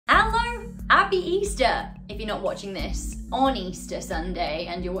happy Easter. If you're not watching this on Easter Sunday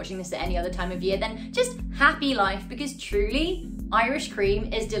and you're watching this at any other time of year, then just happy life, because truly, Irish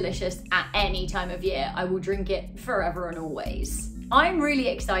cream is delicious at any time of year. I will drink it forever and always. I'm really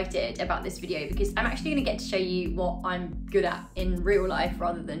excited about this video because I'm actually gonna get to show you what I'm good at in real life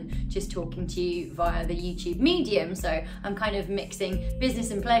rather than just talking to you via the YouTube medium. So I'm kind of mixing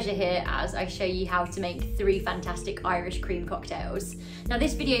business and pleasure here as I show you how to make 3 fantastic Irish cream cocktails. Now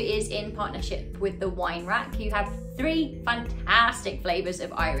this video is in partnership with the Wine Rack, who have 3 fantastic flavors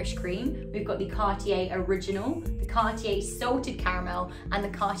of Irish cream. We've got the Cartier Original, the Cartier Salted Caramel, and the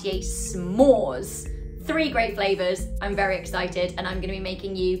Cartier S'mores. 3 great flavors. I'm very excited, and I'm gonna be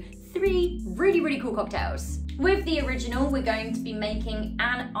making you 3 really cool cocktails. With the original, we're going to be making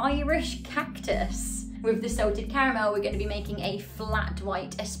an Irish Cactus. With the Salted Caramel, we're gonna be making a flat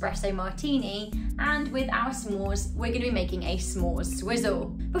white espresso martini. And with our s'mores, we're gonna be making a S'mores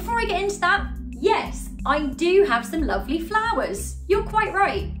Swizzle. Before I get into that, yes, I do have some lovely flowers. You're quite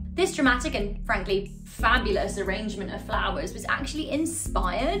right. This dramatic and frankly fabulous arrangement of flowers was actually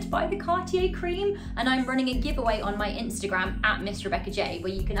inspired by the Cartier cream, and I'm running a giveaway on my Instagram at Miss Rebecca J,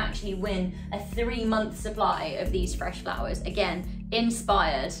 where you can actually win a 3-month supply of these fresh flowers. Again,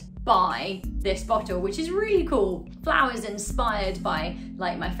 inspired by this bottle, which is really cool. Flowers inspired by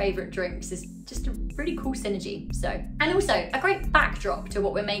like my favorite drinks is just a really cool synergy. So, and also a great backdrop to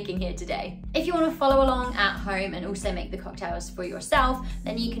what we're making here today. If you want to follow along at home and also make the cocktails for yourself,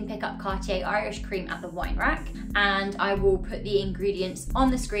 then you can pick up Cartier Irish Cream at the Wine Rack, and I will put the ingredients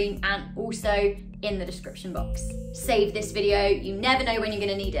on the screen and also in the description box. Save this video, you never know when you're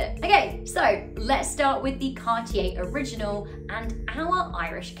gonna need it. Okay, so let's start with the Cartier Original and our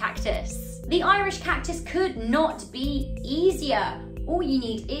Irish Cactus. The Irish Cactus could not be easier. All you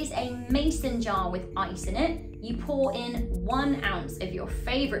need is a mason jar with ice in it. You pour in 1 ounce of your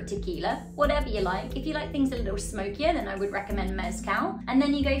favorite tequila, whatever you like. If you like things a little smokier, then I would recommend mezcal. And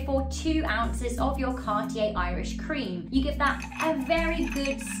then you go for 2 ounces of your Cartier Irish Cream. You give that a very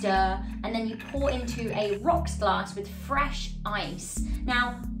good stir, and then you pour into a rocks glass with fresh ice.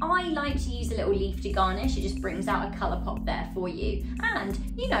 Now, I like to use a little leaf to garnish. It just brings out a color pop there for you. And,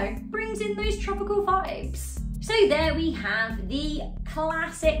 you know, brings in those tropical vibes. So there we have the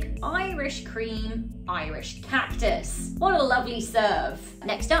classic Irish Cream Irish Cactus. What a lovely serve.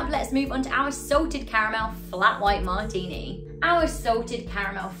 Next up, let's move on to our Salted Caramel Flat White Martini. Our Salted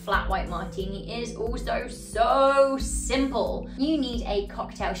Caramel Flat White Martini is also so simple. You need a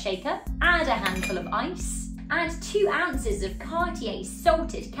cocktail shaker, add a handful of ice, add 2 ounces of Cartier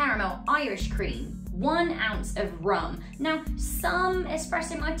Salted Caramel Irish Cream, 1 ounce of rum. Now, some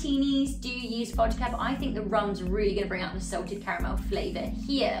espresso martinis do use vodka, but I think the rum's really gonna bring out the salted caramel flavor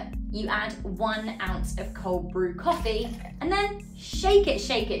here. You add 1 ounce of cold brew coffee, and then shake it,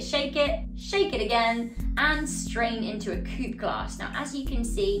 shake it, shake it, shake it again, and strain into a coupe glass. Now, as you can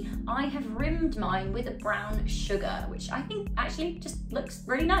see, I have rimmed mine with a brown sugar, which I think actually just looks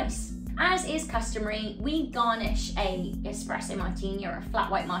really nice. As is customary, we garnish a espresso martini or a flat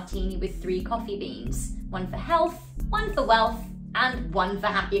white martini with 3 coffee beans. 1 for health, 1 for wealth, and 1 for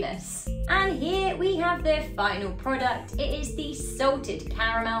happiness. And here we have the final product. It is the Salted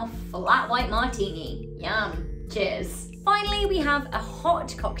Caramel Flat White Martini. Yum, cheers. Finally, we have a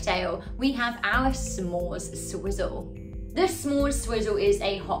hot cocktail. We have our S'mores Swizzle. The S'mores Swizzle is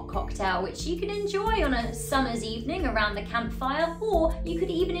a hot cocktail which you can enjoy on a summer's evening around the campfire, or you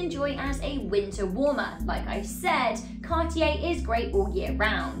could even enjoy as a winter warmer. Like I said, Cartier is great all year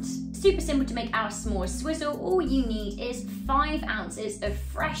round. Super simple to make our S'mores Swizzle. All you need is 5 ounces of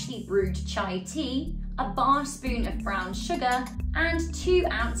freshly brewed chai tea, a bar spoon of brown sugar, and 2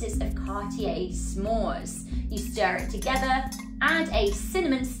 ounces of Cartier s'mores. You stir it together, add a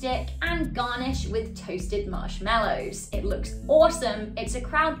cinnamon stick, and garnish with toasted marshmallows. It looks awesome, it's a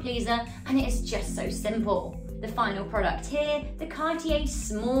crowd pleaser, and it is just so simple. The final product here, the Cartier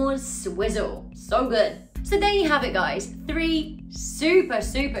S'mores Swizzle. So good. So there you have it, guys. 3 super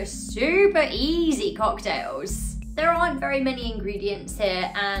easy cocktails. There aren't very many ingredients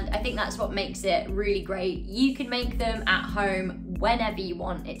here, and I think that's what makes it really great. You can make them at home whenever you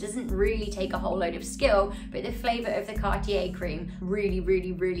want. It doesn't really take a whole load of skill, but the flavor of the Cartier cream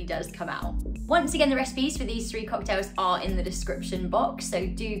really does come out. Once again, the recipes for these 3 cocktails are in the description box, so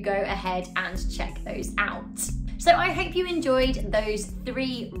do go ahead and check those out. So I hope you enjoyed those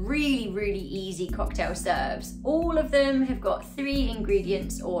 3 really easy cocktail serves. All of them have got 3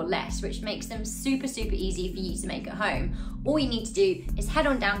 ingredients or less, which makes them super easy for you to make at home. All you need to do is head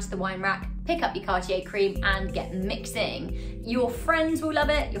on down to the Wine Rack, pick up your Cartier cream and get mixing. Your friends will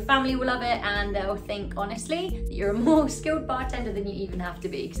love it, your family will love it, and they'll think, honestly, that you're a more skilled bartender than you even have to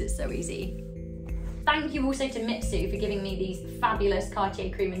be because it's so easy. Thank you also to Mitsu for giving me these fabulous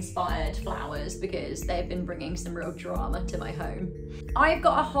Cartier Cream inspired flowers, because they've been bringing some real drama to my home. I've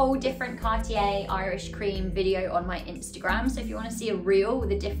got a whole different Cartier Irish Cream video on my Instagram, so if you want to see a reel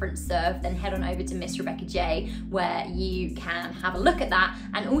with a different serve, then head on over to Miss Rebecca J, where you can have a look at that.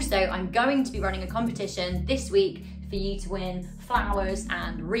 And also, I'm going to be running a competition this week for you to win flowers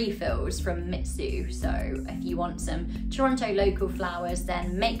and refills from Mitsu. So if you want some Toronto local flowers,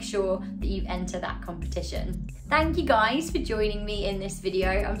 then make sure that you enter that competition. Thank you guys for joining me in this video.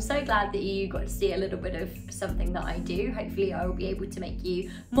 I'm so glad that you got to see a little bit of something that I do. Hopefully I will be able to make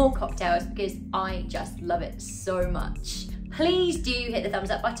you more cocktails, because I just love it so much. Please do hit the thumbs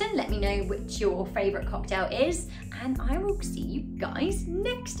up button. Let me know which your favorite cocktail is, and I will see you guys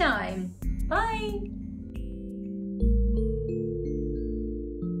next time. Bye.